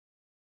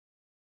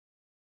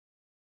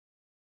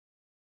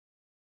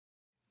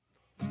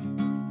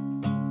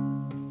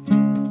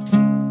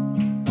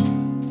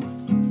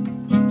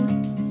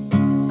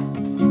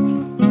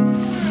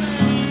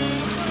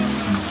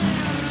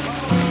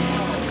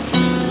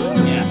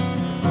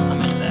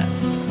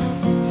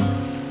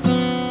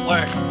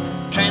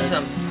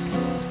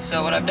So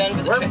what I've done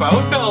for the We're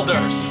boat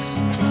builders.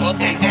 Well,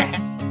 we're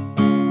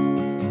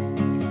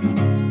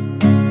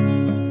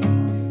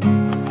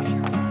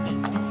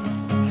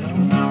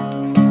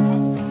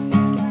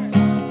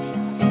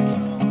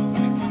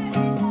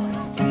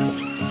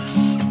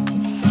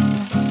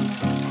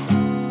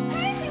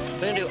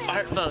gonna do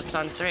art boats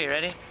on 3.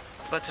 Ready?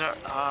 Boats are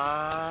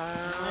art.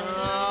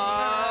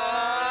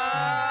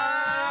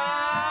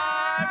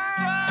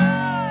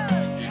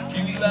 If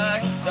you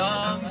like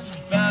songs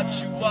about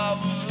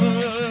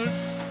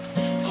chihuahuas,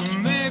 or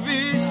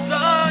maybe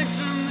songs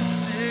from the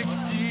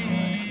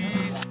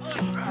 60s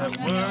that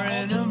were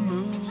in a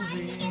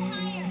movie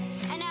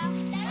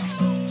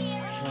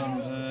from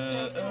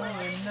the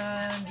early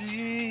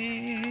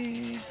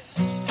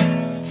 90s,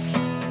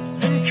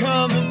 then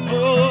come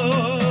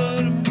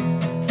aboard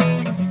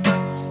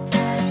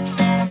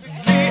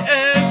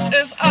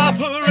VSS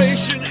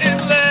Operation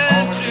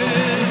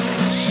Atlantis.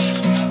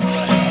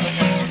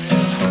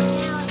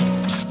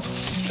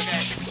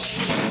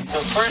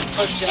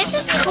 This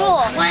is cool.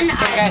 One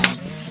guys.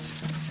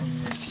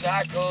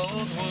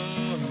 Recycled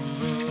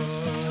words.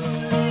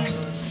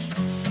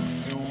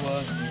 It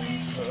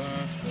wasn't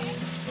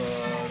perfect,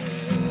 but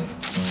it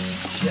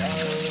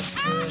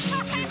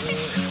pretty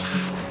good.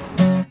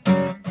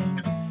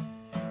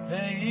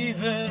 They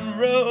even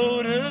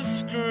wrote a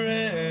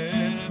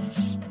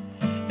script.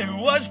 It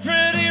was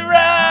pretty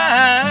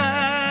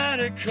radical.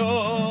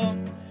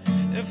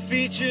 It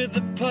featured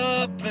the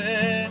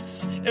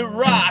puppets. It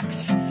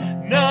rocked.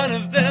 None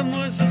of them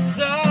was a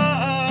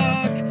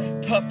sock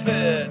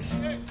puppet.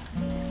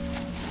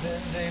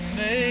 Then they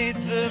made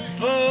the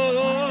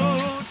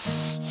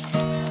boats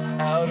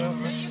out of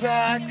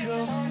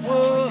recycled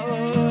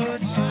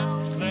wood.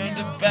 Learned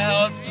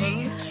about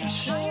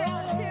pollution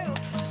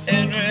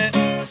and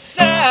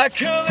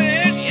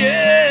recycling,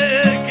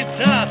 yeah,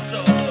 guitar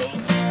solo.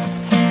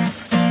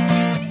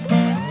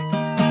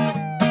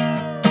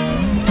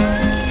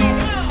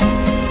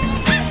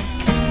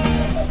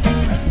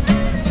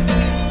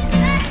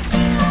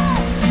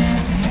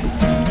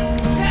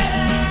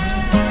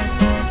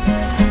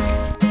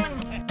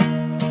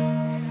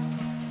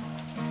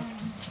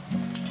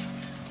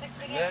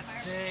 Let's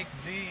take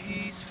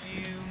these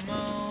few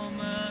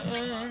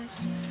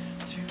moments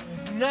to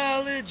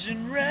acknowledge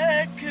and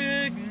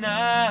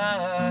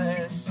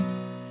recognize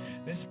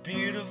this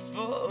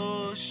beautiful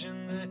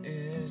ocean that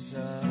is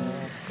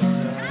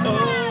us.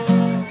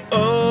 Oh,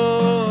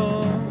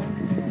 oh.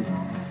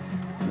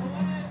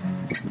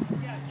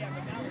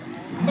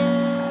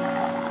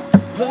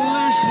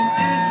 Pollution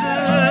is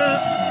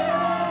earth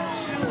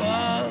to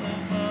all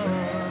of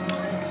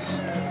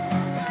us.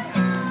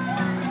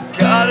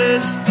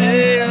 Gotta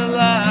stay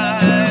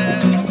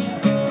alive,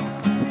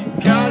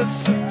 gotta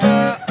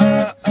survive.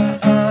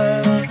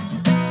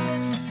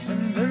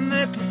 And then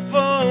they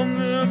performed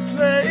the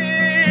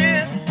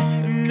play,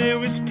 and it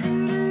was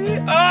pretty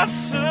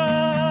awesome.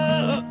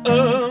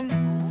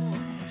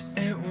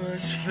 It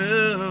was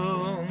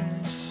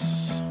filmed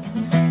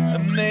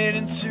and made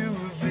into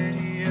a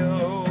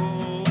video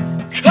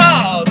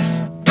called.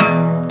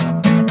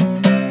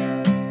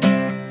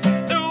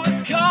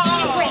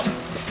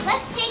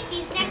 Let's take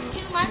these next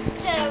 2 months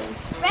to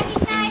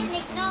recognize and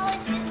acknowledge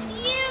this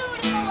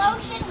beautiful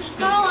ocean we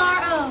call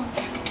our own.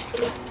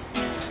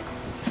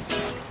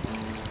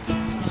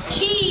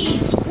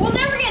 Cheese. We'll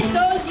never get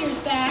those years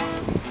back.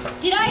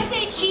 Did I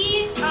say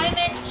cheese? I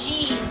meant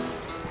cheese.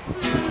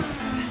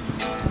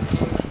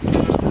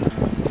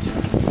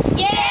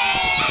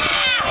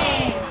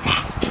 Yay!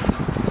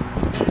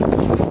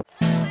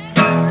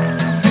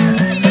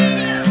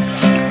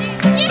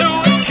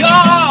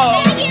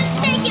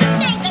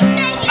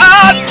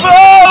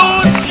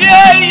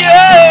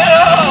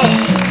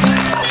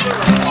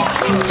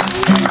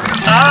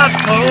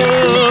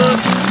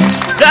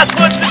 That's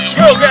what this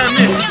program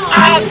is. It's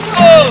Odd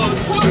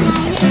Boats.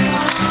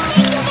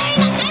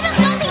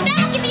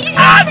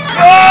 Odd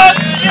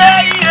Boats,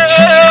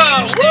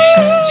 yeah.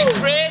 Thanks to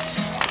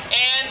Chris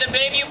and the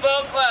Bayview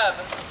Boat Club.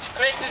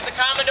 Chris is the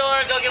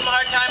Commodore. Go give him a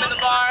hard time in the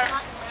bar.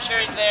 I'm sure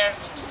he's there.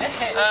 Thank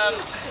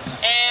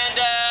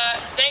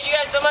you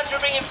guys so much for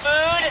bringing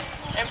food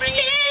and bringing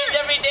kids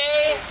every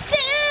day.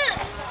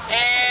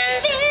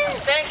 And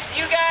thanks to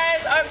you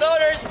guys, our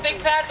voters.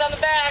 Big pats on the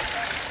back.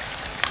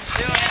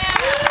 Doing it.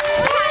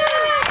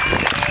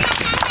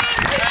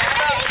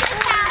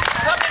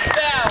 Puppets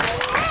bow.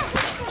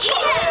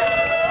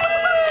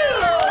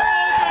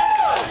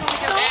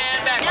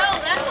 And back. No,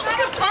 that's not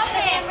a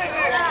puppet.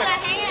 That's a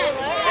hand.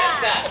 That's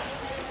that.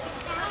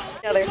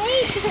 Together.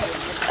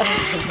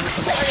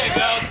 There you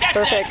go. That's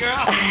Perfect. that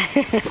girl.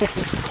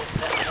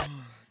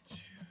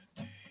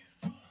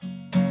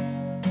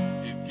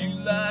 If you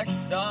like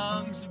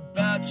songs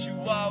about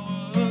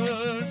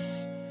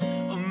chihuahuas,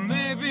 or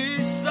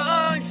maybe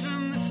songs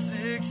from the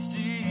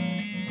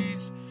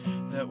 60s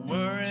that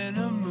were in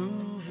a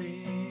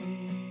movie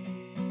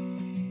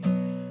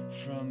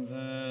from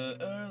the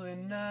early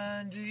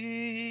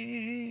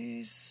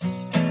 90s,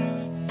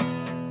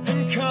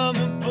 then come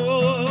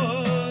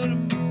aboard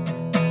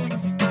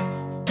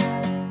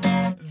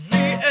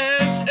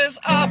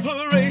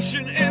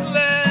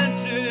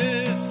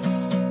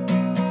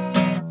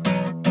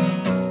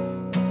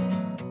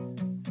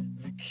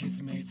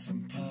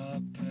some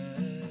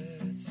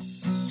puppets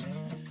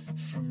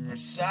from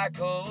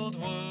recycled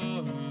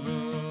wood.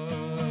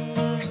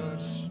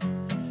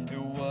 It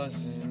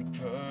wasn't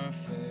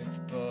perfect,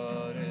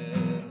 but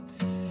it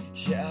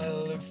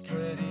looked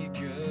pretty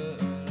good.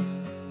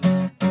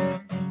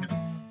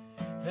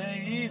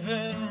 They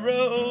even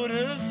wrote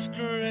a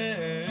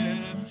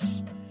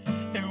script.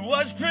 It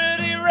was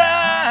pretty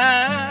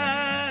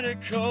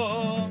radical.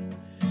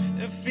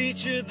 It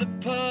featured the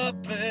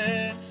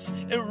puppets.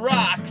 It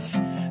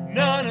rocked.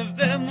 None of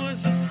them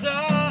was a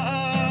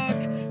sock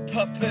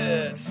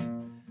puppet.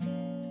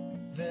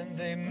 Then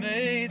they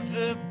made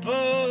the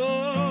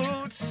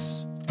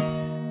boats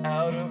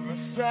out of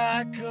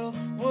recycled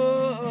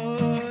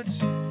wood.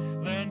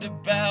 Learned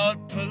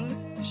about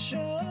pollution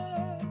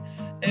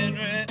and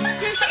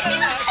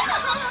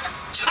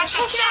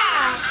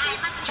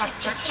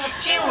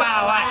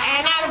Chihuahua,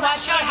 and I'll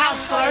wash your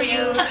house for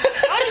you.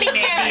 I wouldn't be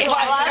scared of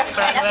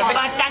But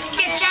I'll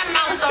get your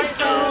mouse or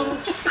two.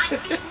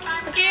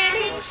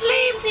 Getting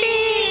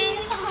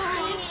sleepy.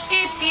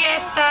 It's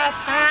siesta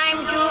time,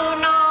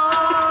 you know.